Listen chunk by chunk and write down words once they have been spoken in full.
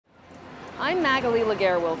I'm Magalie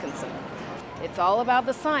Laguerre-Wilkinson. It's all about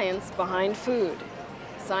the science behind food.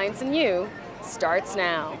 Science and You starts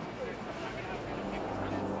now.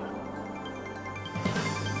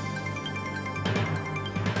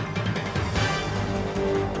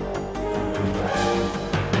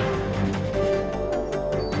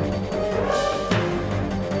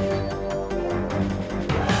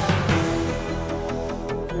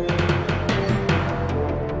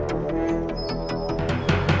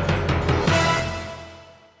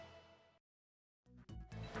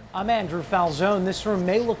 I'm Andrew Falzon. This room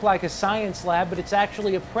may look like a science lab, but it's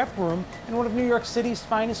actually a prep room in one of New York City's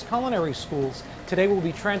finest culinary schools. Today we'll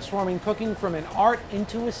be transforming cooking from an art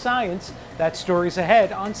into a science. That story's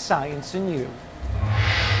ahead on Science and You.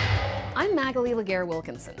 I'm Magalie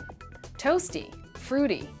Laguerre-Wilkinson. Toasty,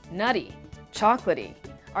 fruity, nutty, chocolatey.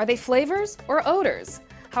 Are they flavors or odors?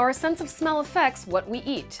 How our sense of smell affects what we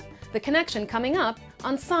eat. The connection coming up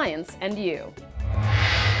on Science and You.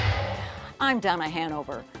 I'm Donna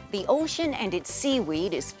Hanover. The ocean and its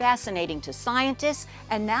seaweed is fascinating to scientists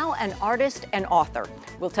and now an artist and author.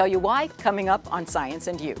 We'll tell you why coming up on Science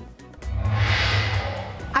and You.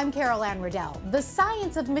 I'm Anne Riddell, the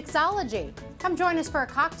science of mixology. Come join us for a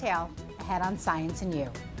cocktail ahead on Science and You.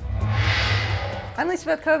 I'm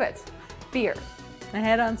Beth Kovetz, beer,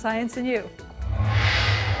 ahead on Science and You.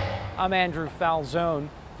 I'm Andrew Falzon.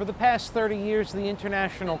 For the past 30 years, the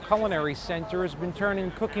International Culinary Center has been turning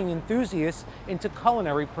cooking enthusiasts into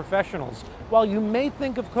culinary professionals. While you may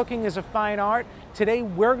think of cooking as a fine art, today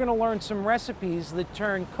we're going to learn some recipes that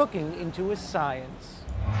turn cooking into a science.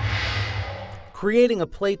 Creating a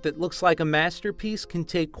plate that looks like a masterpiece can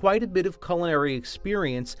take quite a bit of culinary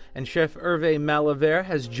experience, and Chef Hervé Malevert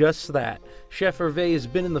has just that. Chef Hervé has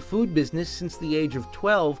been in the food business since the age of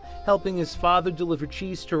 12, helping his father deliver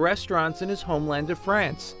cheese to restaurants in his homeland of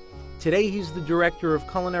France. Today he's the Director of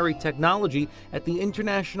Culinary Technology at the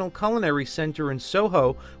International Culinary Center in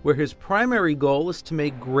Soho, where his primary goal is to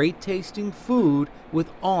make great-tasting food with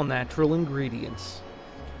all-natural ingredients.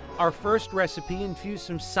 Our first recipe infused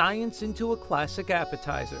some science into a classic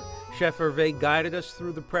appetizer. Chef Hervé guided us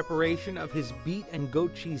through the preparation of his beet and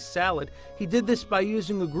goat cheese salad. He did this by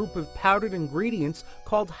using a group of powdered ingredients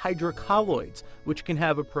called hydrocolloids, which can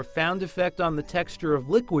have a profound effect on the texture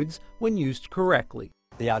of liquids when used correctly.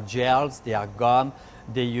 They are gels, they are gum,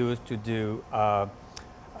 they used to do a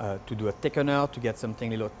thickener to get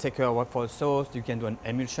something a little thicker for a sauce. You can do an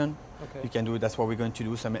emulsion. Okay. You can do, that's what we're going to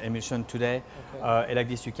do, some emulsion today. Okay. And like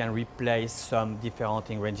this, you can replace some different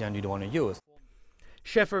ingredients you don't want to use.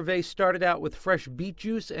 Chef Hervé started out with fresh beet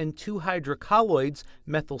juice and 2 hydrocolloids,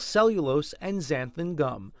 methylcellulose and xanthan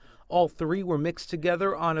gum. All 3 were mixed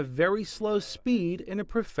together on a very slow speed in a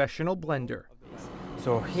professional blender.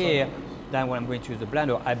 So here, then when I'm going to use the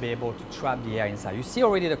blender, I'll be able to trap the air inside. You see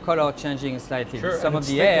already the color changing slightly. Sure, some of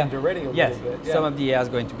the air, some of the air is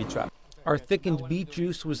going to be trapped. Our thickened beet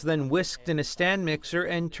juice was then whisked in a stand mixer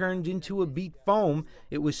and turned into a beet foam.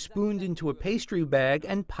 It was spooned into a pastry bag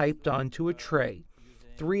and piped onto a tray.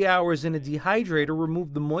 3 hours in a dehydrator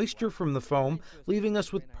removed the moisture from the foam, leaving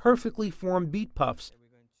us with perfectly formed beet puffs.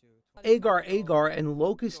 Agar-agar and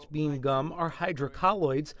locust bean gum are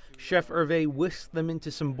hydrocolloids. Chef Hervé whisked them into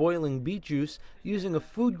some boiling beet juice. Using a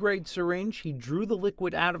food-grade syringe, he drew the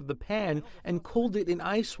liquid out of the pan and cooled it in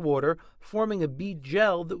ice water, forming a beet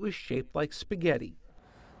gel that was shaped like spaghetti.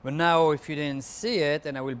 But now, if you didn't see it,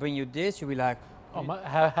 and I will bring you this, you'll be like, oh,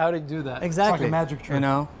 how did he do that? Exactly. It's like a magic trick. You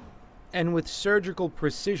know? And with surgical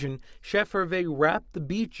precision, Chef Hervé wrapped the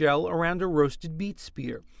beet gel around a roasted beet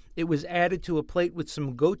spear. It was added to a plate with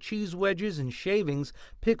some goat cheese wedges and shavings,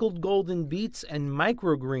 pickled golden beets, and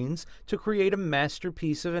microgreens to create a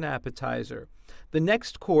masterpiece of an appetizer. The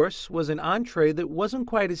next course was an entree that wasn't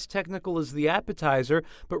quite as technical as the appetizer,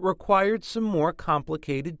 but required some more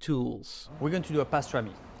complicated tools. We're going to do a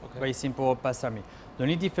pastrami. Okay. Very simple pastrami. The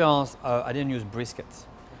only difference, I didn't use brisket.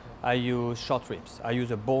 I use short ribs. I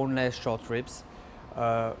use a boneless short ribs.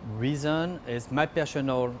 Reason is my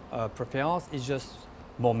personal preference is just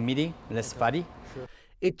more meaty, less fatty. Sure.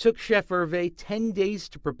 It took Chef Hervé 10 days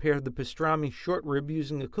to prepare the pastrami short rib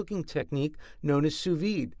using a cooking technique known as sous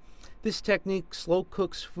vide. This technique slow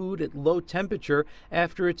cooks food at low temperature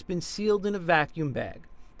after it's been sealed in a vacuum bag.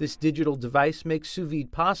 This digital device makes sous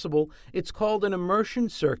vide possible. It's called an immersion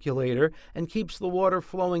circulator and keeps the water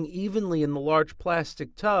flowing evenly in the large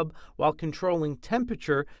plastic tub while controlling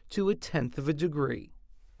temperature to 1/10 of a degree.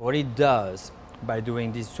 What it does by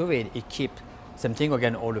doing this sous vide, it keeps something,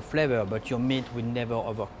 again, all the flavor, but your meat will never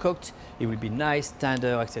overcooked. It will be nice,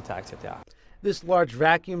 tender, etc., etc. This large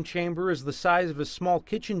vacuum chamber is the size of a small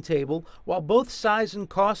kitchen table. While both size and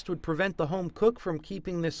cost would prevent the home cook from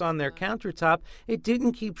keeping this on their countertop, it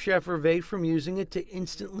didn't keep Chef Hervé from using it to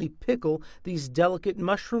instantly pickle these delicate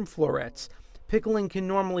mushroom florets. Pickling can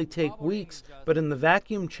normally take weeks, but in the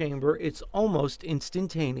vacuum chamber, it's almost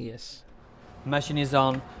instantaneous. Machine is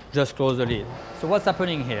on, just close the lid. So what's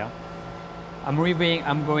happening here? I'm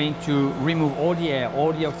going to remove all the air,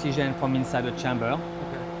 all the oxygen from inside the chamber.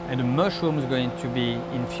 And the mushroom is going to be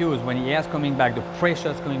infused. When the air is coming back, the pressure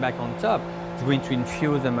is coming back on top, it's going to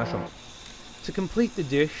infuse the mushroom. To complete the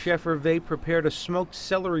dish, Chef Hervé prepared a smoked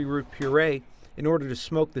celery root puree. In order to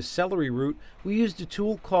smoke the celery root, we used a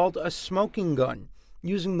tool called a smoking gun.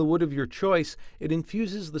 Using the wood of your choice, it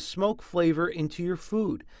infuses the smoke flavor into your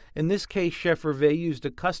food. In this case, Chef Hervé used a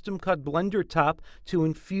custom-cut blender top to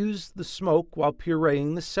infuse the smoke while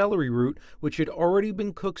pureeing the celery root, which had already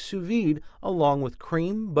been cooked sous vide, along with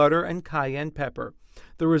cream, butter, and cayenne pepper.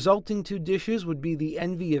 The resulting two dishes would be the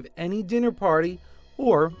envy of any dinner party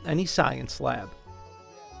or any science lab.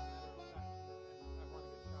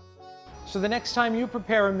 So the next time you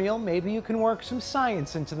prepare a meal, maybe you can work some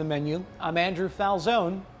science into the menu. I'm Andrew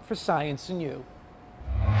Falzon for Science and You.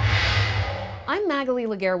 I'm Magalie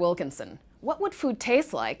Laguerre-Wilkinson. What would food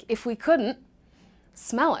taste like if we couldn't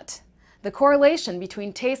smell it? The correlation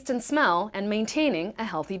between taste and smell and maintaining a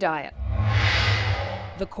healthy diet.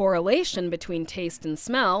 The correlation between taste and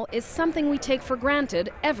smell is something we take for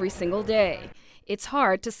granted every single day. It's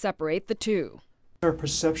hard to separate the two. Our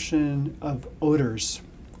perception of odors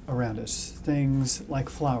around us, things like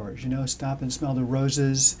flowers, stop and smell the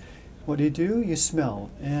roses. What do? You smell,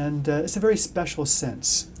 and it's a very special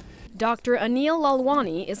sense. Dr. Anil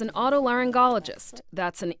Lalwani is an otolaryngologist.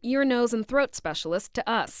 That's an ear, nose, and throat specialist to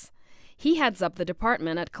us. He heads up the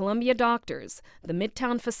department at Columbia Doctors, the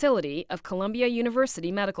Midtown facility of Columbia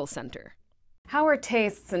University Medical Center. How are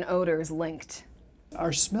tastes and odors linked?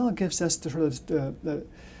 Our smell gives us the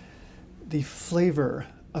flavor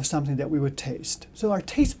of something that we would taste. So our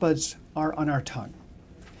taste buds are on our tongue.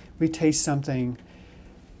 We taste something,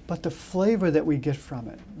 but the flavor that we get from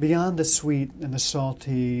it, beyond the sweet and the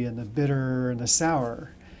salty and the bitter and the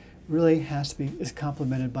sour, really is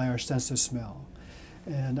complemented by our sense of smell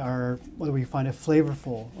and whether we find it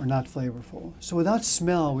flavorful or not flavorful. So without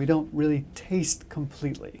smell, we don't really taste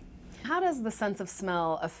completely. How does the sense of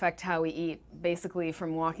smell affect how we eat? Basically,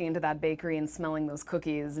 from walking into that bakery and smelling those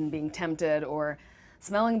cookies and being tempted, or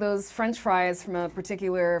smelling those French fries from a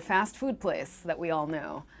particular fast food place that we all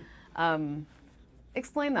know.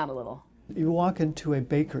 Explain that a little. You walk into a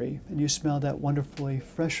bakery and you smell that wonderfully,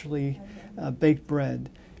 freshly baked bread,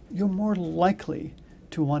 you're more likely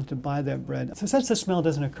to want to buy that bread. So sense of smell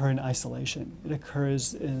doesn't occur in isolation. It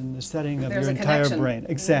occurs in the setting of your entire brain.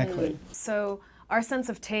 Exactly. So our sense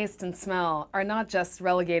of taste and smell are not just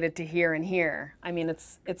relegated to here and here. I mean,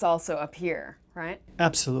 it's also up here, right?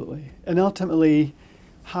 Absolutely. And ultimately,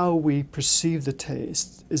 how we perceive the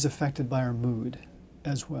taste is affected by our mood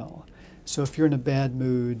as well. So if you're in a bad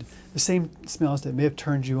mood, the same smells that may have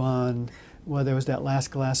turned you on, whether it was that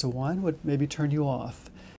last glass of wine, would maybe turn you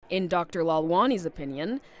off. In Dr. Lalwani's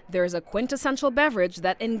opinion, there's a quintessential beverage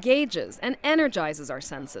that engages and energizes our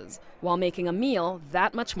senses while making a meal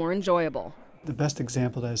that much more enjoyable. The best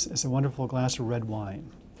example is a wonderful glass of red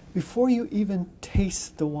wine. Before you even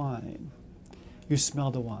taste the wine, you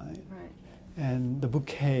smell the wine. Right. And the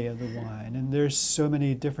bouquet of the wine. And there's so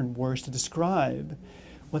many different words to describe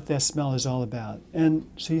what that smell is all about. And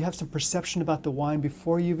so you have some perception about the wine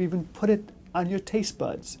before you've even put it on your taste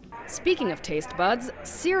buds. Speaking of taste buds,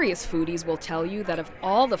 serious foodies will tell you that of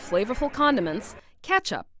all the flavorful condiments,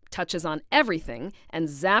 ketchup touches on everything and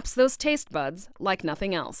zaps those taste buds like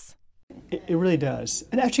nothing else. It really does.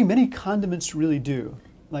 And actually many condiments really do.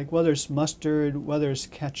 Like whether it's mustard, whether it's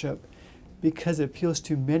ketchup, because it appeals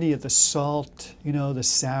to many of the salt, the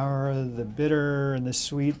sour, the bitter, and the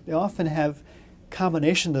sweet. They often have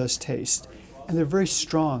combination of those tastes, and they're very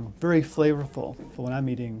strong, very flavorful. But when I'm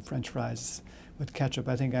eating French fries with ketchup,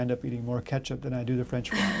 I think I end up eating more ketchup than I do the French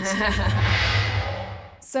fries.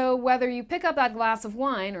 So whether you pick up that glass of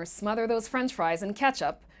wine or smother those French fries in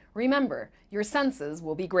ketchup, remember, your senses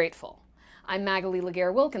will be grateful. I'm Magalie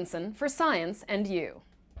Laguerre-Wilkinson for Science and You.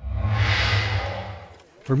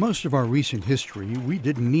 For most of our recent history, we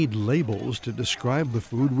didn't need labels to describe the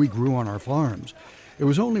food we grew on our farms. It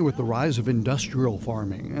was only with the rise of industrial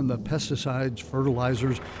farming and the pesticides,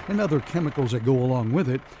 fertilizers, and other chemicals that go along with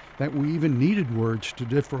it that we even needed words to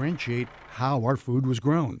differentiate how our food was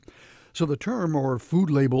grown. So the term or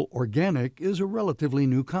food label organic is a relatively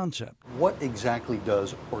new concept. What exactly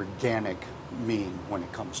does organic mean when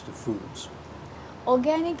it comes to foods?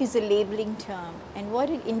 Organic is a labeling term, and what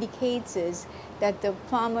it indicates is that the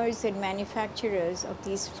farmers and manufacturers of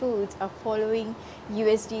these foods are following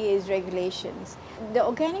USDA's regulations. The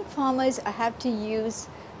organic farmers have to use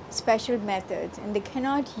special methods, and they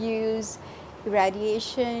cannot use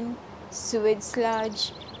irradiation, sewage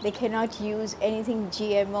sludge, they cannot use anything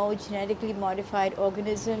GMO, genetically modified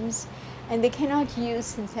organisms, and they cannot use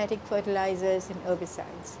synthetic fertilizers and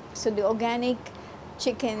herbicides. So the organic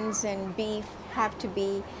chickens and beef have to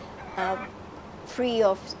be free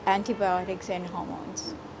of antibiotics and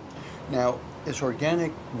hormones. Now, is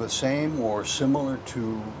organic the same or similar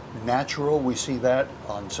to natural? We see that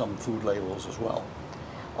on some food labels as well.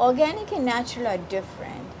 Organic and natural are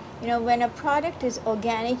different. You know, when a product is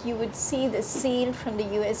organic, you would see the seal from the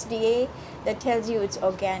USDA that tells you it's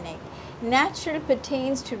organic. Natural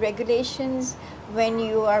pertains to regulations when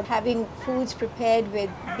you are having foods prepared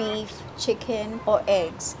with beef, chicken, or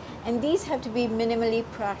eggs. And these have to be minimally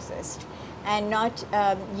processed and not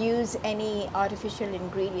use any artificial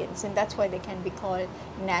ingredients. And that's why they can be called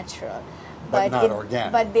natural. But not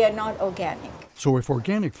organic. But they are not organic. So if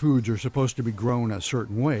organic foods are supposed to be grown a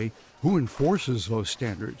certain way, who enforces those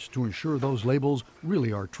standards to ensure those labels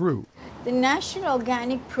really are true? The National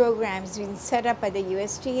Organic Program has been set up by the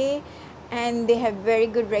USDA, and they have very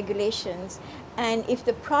good regulations. And if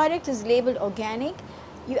the product is labeled organic,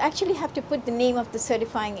 you actually have to put the name of the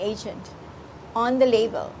certifying agent on the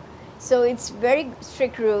label. So it's very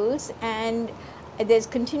strict rules, and there's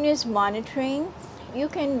continuous monitoring. You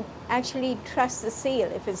can actually trust the seal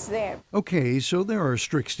if it's there. Okay, so there are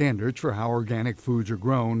strict standards for how organic foods are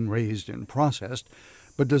grown, raised, and processed.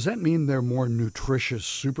 But does that mean they're more nutritious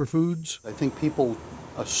superfoods? I think people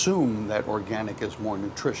assume that organic is more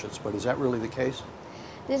nutritious, but is that really the case?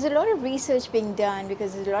 There's a lot of research being done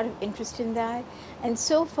because there's a lot of interest in that. And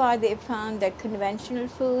so far they've found that conventional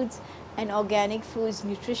foods and organic foods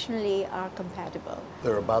nutritionally are compatible.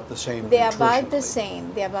 They're about the same. They are about the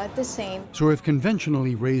same. They're about the same. So if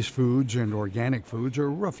conventionally raised foods and organic foods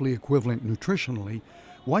are roughly equivalent nutritionally,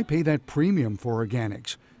 why pay that premium for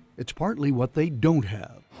organics? It's partly what they don't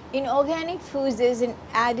have. In organic foods, there's an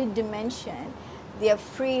added dimension. They are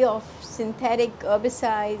free of synthetic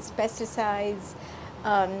herbicides, pesticides,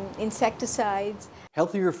 insecticides.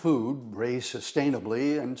 Healthier food raised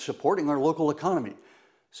sustainably and supporting our local economy.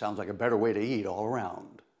 Sounds like a better way to eat all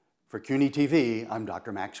around. For CUNY TV, I'm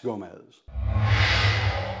Dr. Max Gomez.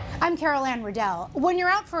 I'm Anne Riddell. When you're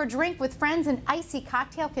out for a drink with friends, an icy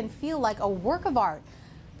cocktail can feel like a work of art.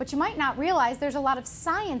 But you might not realize there's a lot of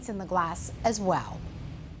science in the glass as well.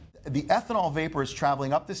 The ethanol vapor is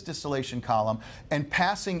traveling up this distillation column and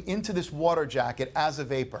passing into this water jacket as a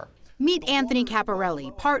vapor. Meet Anthony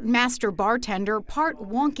Caparelli, part master bartender, part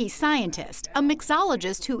wonky scientist, a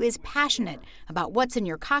mixologist who is passionate about what's in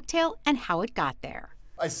your cocktail and how it got there.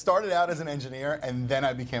 I started out as an engineer and then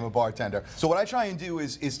I became a bartender. So what I try and do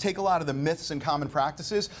is take a lot of the myths and common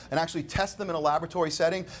practices and actually test them in a laboratory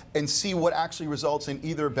setting and see what actually results in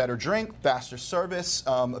either a better drink, faster service,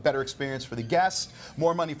 a better experience for the guests,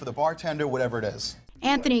 more money for the bartender, whatever it is.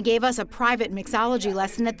 Anthony gave us a private mixology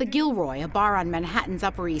lesson at the Gilroy, a bar on Manhattan's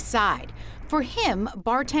Upper East Side. For him,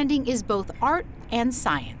 bartending is both art and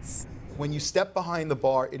science. When you step behind the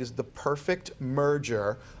bar, it is the perfect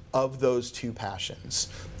merger of those two passions.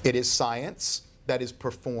 It is science that is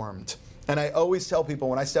performed. And I always tell people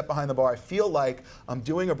when I step behind the bar, I feel like I'm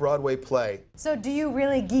doing a Broadway play. So do you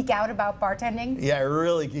really geek out about bartending? Yeah, I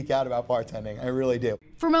really geek out about bartending. I really do.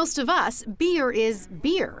 For most of us, beer is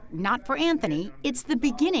beer. Not for Anthony. It's the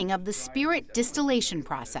beginning of the spirit distillation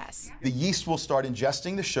process. The yeast will start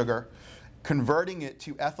ingesting the sugar, converting it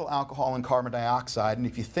to ethyl alcohol and carbon dioxide, and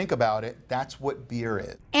if you think about it, that's what beer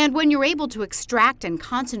is. And when you're able to extract and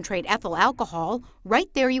concentrate ethyl alcohol,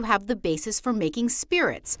 right there you have the basis for making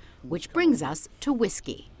spirits, which brings us to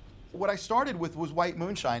whiskey. What I started with was white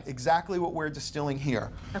moonshine, exactly what we're distilling here.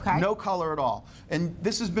 Okay. No color at all. And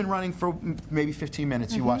this has been running for maybe 15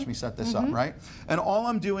 minutes. You watch me set this up, right? And all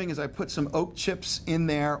I'm doing is I put some oak chips in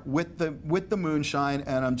there with the moonshine,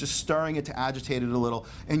 and I'm just stirring it to agitate it a little.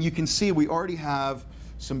 And you can see we already have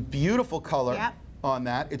some beautiful color on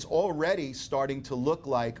that. It's already starting to look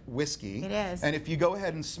like whiskey. It is. And if you go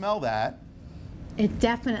ahead and smell that, it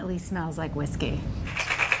definitely smells like whiskey.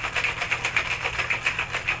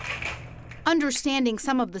 Understanding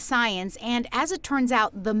some of the science and, as it turns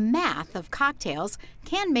out, the math of cocktails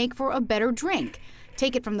can make for a better drink.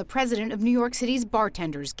 Take it from the president of New York City's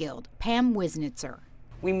Bartenders Guild, Pam Wisnitzer.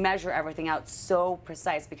 We measure everything out so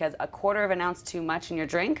precise because a quarter of an ounce too much in your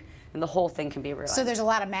drink and the whole thing can be ruined. So there's a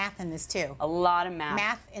lot of math in this too. A lot of math.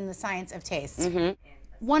 Math in the science of taste.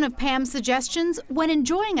 One of Pam's suggestions, when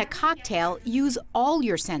enjoying a cocktail, use all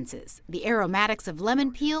your senses. The aromatics of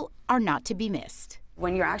lemon peel are not to be missed.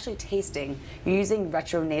 When you're actually tasting, you're using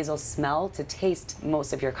retronasal smell to taste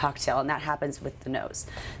most of your cocktail, and that happens with the nose.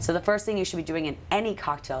 So the first thing you should be doing in any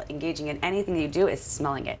cocktail, engaging in anything that you do, is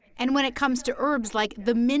smelling it. And when it comes to herbs like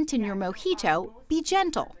the mint in your mojito, be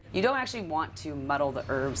gentle. You don't actually want to muddle the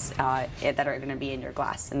herbs that are going to be in your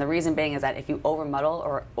glass. And the reason being is that if you over muddle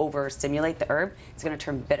or over stimulate the herb, it's going to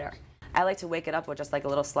turn bitter. I like to wake it up with just like a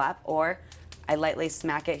little slap, or I lightly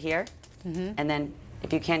smack it here, and then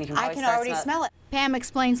if you can already smell it. Pam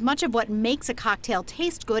explains much of what makes a cocktail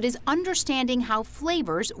taste good is understanding how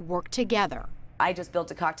flavors work together. I just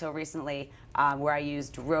built a cocktail recently where I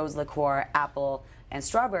used rose liqueur, apple, and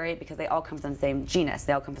strawberry because they all come from the same genus.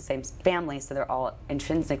 They all come from the same family, so they're all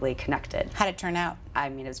intrinsically connected. How'd it turn out? I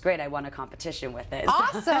mean, it was great. I won a competition with it.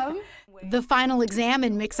 Awesome! The final exam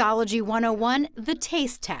in Mixology 101, the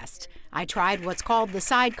taste test. I tried what's called the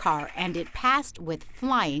sidecar, and it passed with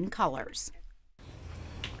flying colors.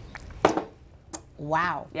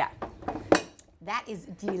 Wow. Yeah. That is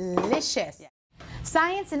delicious. Yeah.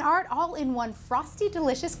 Science and art all in one frosty,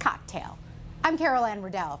 delicious cocktail. I'm Anne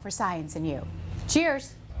Riddell for Science and You.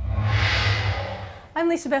 Cheers. I'm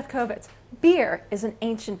Beth Kovetz. Beer is an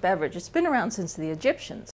ancient beverage. It's been around since the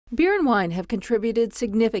Egyptians. Beer and wine have contributed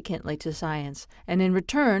significantly to science, and in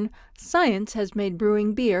return, science has made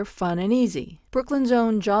brewing beer fun and easy. Brooklyn's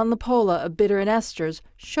own John LaPola of Bitter and Esters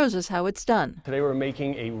shows us how it's done. Today we're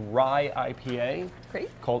making a rye IPA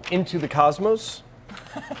called Into the Cosmos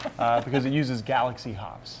because it uses galaxy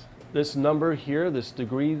hops. This number here, this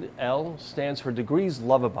degree L, stands for degrees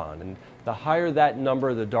Lovibond, and the higher that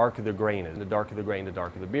number, the darker the grain is. The darker the grain, the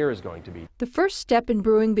darker the beer is going to be. The first step in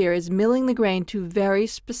brewing beer is milling the grain to very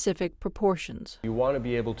specific proportions. You want to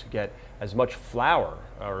be able to get as much flour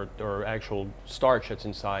or actual starch that's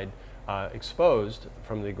inside exposed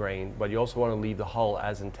from the grain, but you also want to leave the hull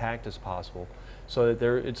as intact as possible so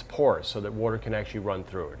that it's porous, so that water can actually run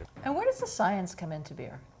through it. And where does the science come into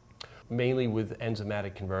beer? Mainly with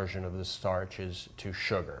enzymatic conversion of the starches to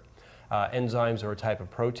sugar. Enzymes are a type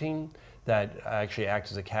of protein that actually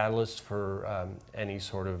acts as a catalyst for any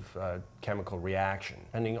sort of chemical reaction,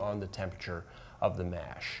 depending on the temperature of the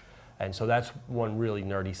mash. And so that's one really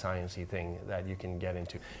nerdy sciencey thing that you can get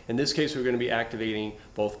into. In this case, we're going to be activating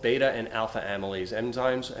both beta and alpha amylase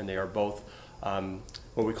enzymes, and they are both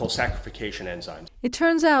what we call saccharification enzymes. It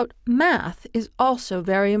turns out math is also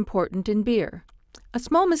very important in beer. A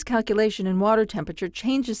small miscalculation in water temperature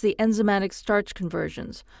changes the enzymatic starch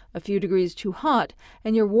conversions. A few degrees too hot,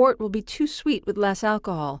 and your wort will be too sweet with less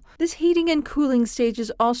alcohol. This heating and cooling stage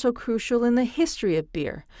is also crucial in the history of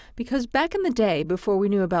beer, because back in the day, before we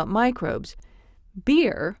knew about microbes,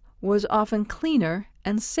 beer was often cleaner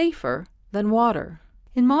and safer than water.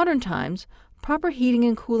 In modern times, proper heating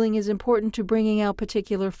and cooling is important to bringing out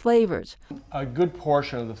particular flavors. A good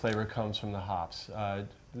portion of the flavor comes from the hops.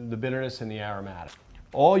 The bitterness and the aromatic.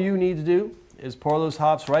 All you need to do is pour those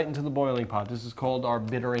hops right into the boiling pot. This is called our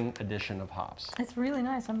bittering addition of hops. It's really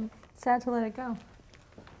nice. I'm sad to let it go.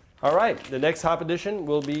 All right, the next hop addition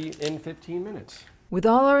will be in 15 minutes. With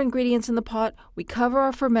all our ingredients in the pot, we cover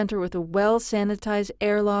our fermenter with a well-sanitized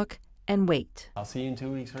airlock and wait. I'll see you in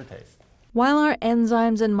 2 weeks for a taste. While our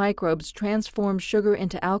enzymes and microbes transform sugar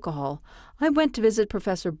into alcohol, I went to visit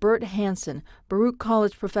Professor Bert Hansen, Baruch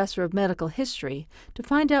College Professor of Medical History, to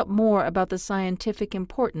find out more about the scientific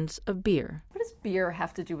importance of beer. What does beer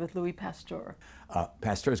have to do with Louis Pasteur?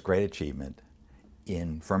 Pasteur's great achievement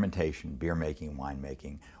in fermentation, beer making, wine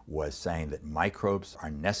making, was saying that microbes are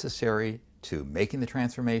necessary to making the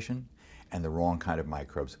transformation, and the wrong kind of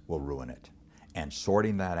microbes will ruin it. And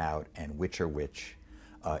sorting that out and which are which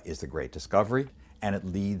is the great discovery, and it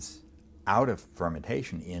leads out of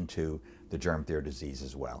fermentation into the germ theory disease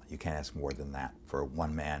as well. You can't ask more than that for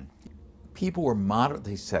one man. People were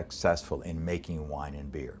moderately successful in making wine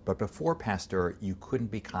and beer, but before Pasteur, you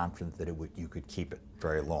couldn't be confident that you could keep it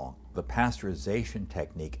very long. The pasteurization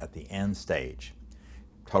technique at the end stage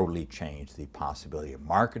totally changed the possibility of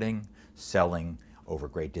marketing, selling over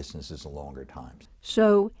great distances and longer times.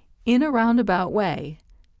 So, in a roundabout way,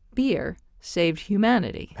 beer saved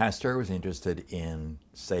humanity. Pasteur was interested in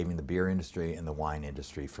saving the beer industry and the wine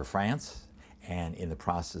industry for France, and in the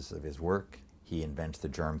process of his work, he invents the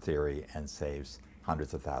germ theory and saves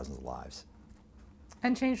hundreds of thousands of lives.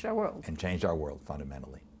 And changed our world. And changed our world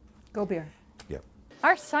fundamentally. Go beer. Yep.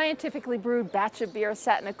 Our scientifically brewed batch of beer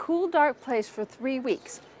sat in a cool, dark place for 3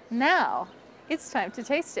 weeks. Now, it's time to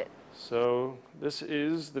taste it. So, this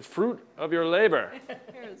is the fruit of your labor.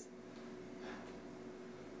 Cheers.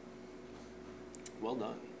 Well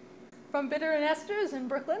done. From Bitter and Esther's in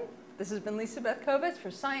Brooklyn, this has been Lisa Beth Kovetz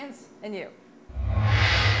for Science and You.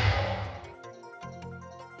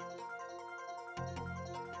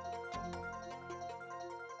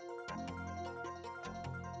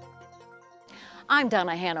 I'm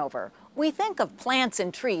Donna Hanover. We think of plants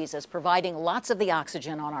and trees as providing lots of the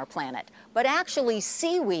oxygen on our planet, but actually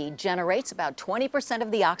seaweed generates about 20%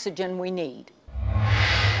 of the oxygen we need.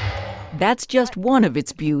 That's just one of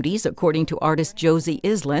its beauties, according to artist Josie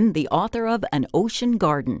Iselin, the author of An Ocean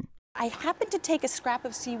Garden. I happened to take a scrap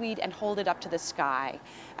of seaweed and hold it up to the sky,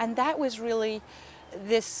 and that was really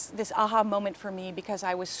this aha moment for me, because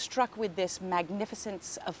I was struck with this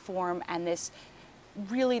magnificence of form and this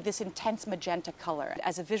intense magenta color.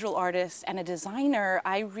 As a visual artist and a designer,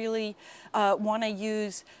 I really want to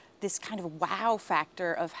use this kind of wow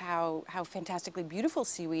factor of how fantastically beautiful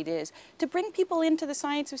seaweed is to bring people into the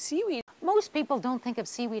science of seaweed. Most people don't think of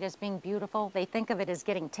seaweed as being beautiful. They think of it as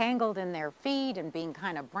getting tangled in their feet and being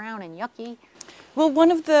kind of brown and yucky. Well,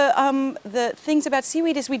 one of the things about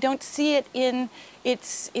seaweed is we don't see it in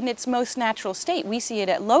its most natural state. We see it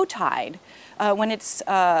at low tide, when it's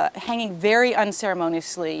hanging very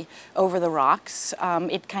unceremoniously over the rocks.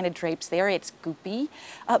 It kind of drapes there. It's goopy.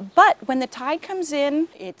 But when the tide comes in,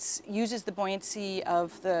 it uses the buoyancy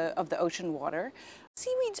of the ocean water.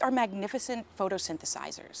 Seaweeds are magnificent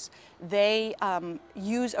photosynthesizers. They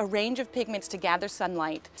use a range of pigments to gather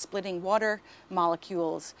sunlight, splitting water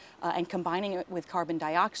molecules and combining it with carbon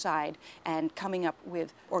dioxide and coming up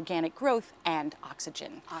with organic growth and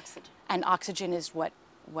oxygen. And oxygen is what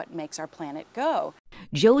makes our planet go.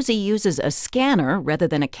 Josie uses a scanner rather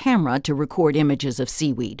than a camera to record images of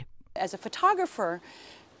seaweed. As a photographer,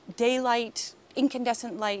 daylight,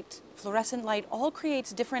 incandescent light, fluorescent light all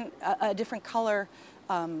creates a different color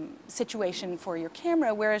situation for your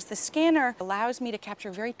camera, whereas the scanner allows me to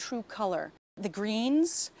capture very true color. The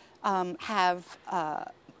greens have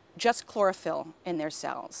just chlorophyll in their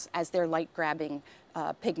cells as their light-grabbing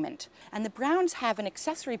pigment. And the browns have an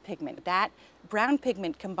accessory pigment. That brown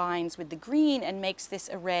pigment combines with the green and makes this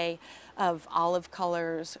array of olive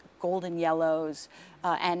colors, golden yellows,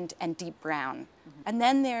 and deep brown. And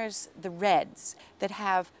then there's the reds that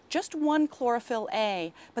have just one chlorophyll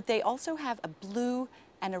A, but they also have a blue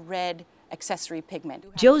and a red accessory pigment.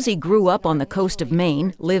 Josie grew up on the coast of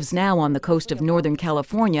Maine, lives now on the coast of Northern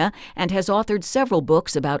California, and has authored several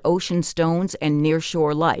books about ocean stones and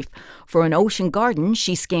nearshore life. For An Ocean Garden,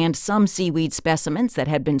 she scanned some seaweed specimens that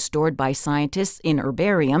had been stored by scientists in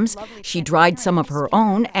herbariums. She dried some of her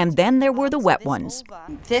own, and then there were the wet ones.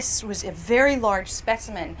 This was a very large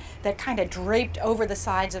specimen that kind of draped over the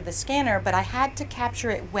sides of the scanner, but I had to capture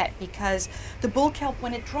it wet because the bull kelp,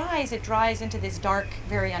 when it dries into this dark,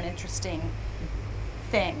 very uninteresting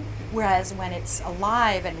thing, whereas when it's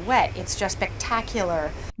alive and wet, it's just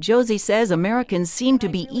spectacular. Josie says Americans seem to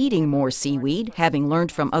be eating more seaweed, having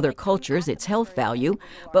learned from other cultures its health value,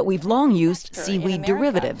 but we've long used seaweed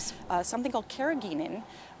derivatives. Something called carrageenan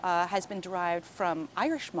has been derived from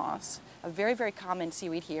Irish moss, a very, very common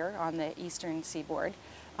seaweed here on the eastern seaboard.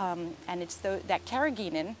 And it's that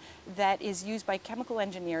carrageenan that is used by chemical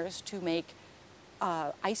engineers to make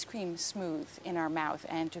ice cream smooth in our mouth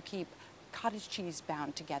and to keep cottage cheese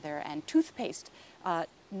bound together and toothpaste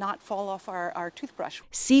not fall off our toothbrush.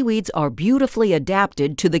 Seaweeds are beautifully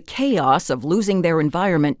adapted to the chaos of losing their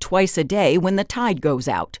environment twice a day when the tide goes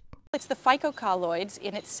out. It's the phycocolloids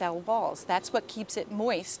in its cell walls. That's what keeps it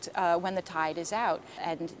moist when the tide is out.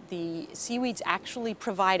 And the seaweeds actually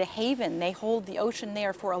provide a haven. They hold the ocean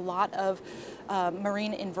there for a lot of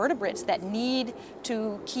marine invertebrates that need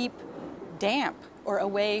to keep damp or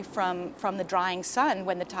away from the drying sun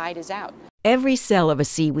when the tide is out. Every cell of a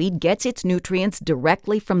seaweed gets its nutrients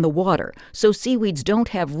directly from the water, so seaweeds don't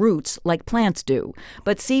have roots like plants do.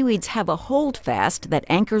 But seaweeds have a holdfast that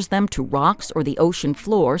anchors them to rocks or the ocean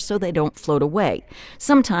floor so they don't float away.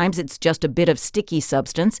 Sometimes it's just a bit of sticky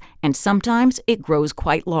substance, and sometimes it grows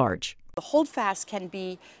quite large. The holdfast can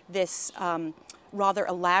be this rather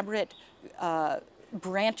elaborate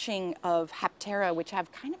branching of haptera, which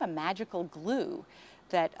have kind of a magical glue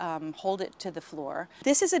that hold it to the floor.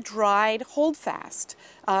 This is a dried holdfast,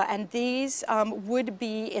 and these would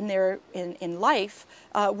be in life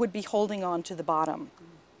would be holding on to the bottom.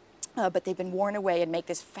 But they've been worn away and make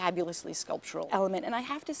this fabulously sculptural element. And I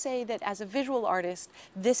have to say that as a visual artist,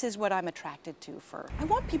 this is what I'm attracted to. I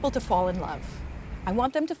want people to fall in love. I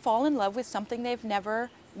want them to fall in love with something they've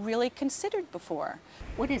never really considered before.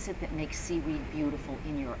 What is it that makes seaweed beautiful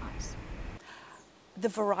in your eyes? The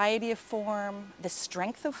variety of form, the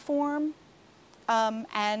strength of form,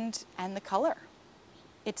 and the color.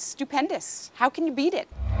 It's stupendous. How can you beat it?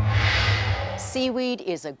 Seaweed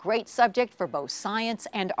is a great subject for both science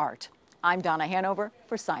and art. I'm Donna Hanover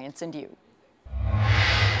for Science and You.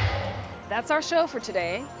 That's our show for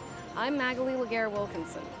today. I'm Magalie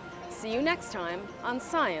Laguerre-Wilkinson. See you next time on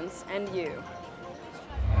Science and You.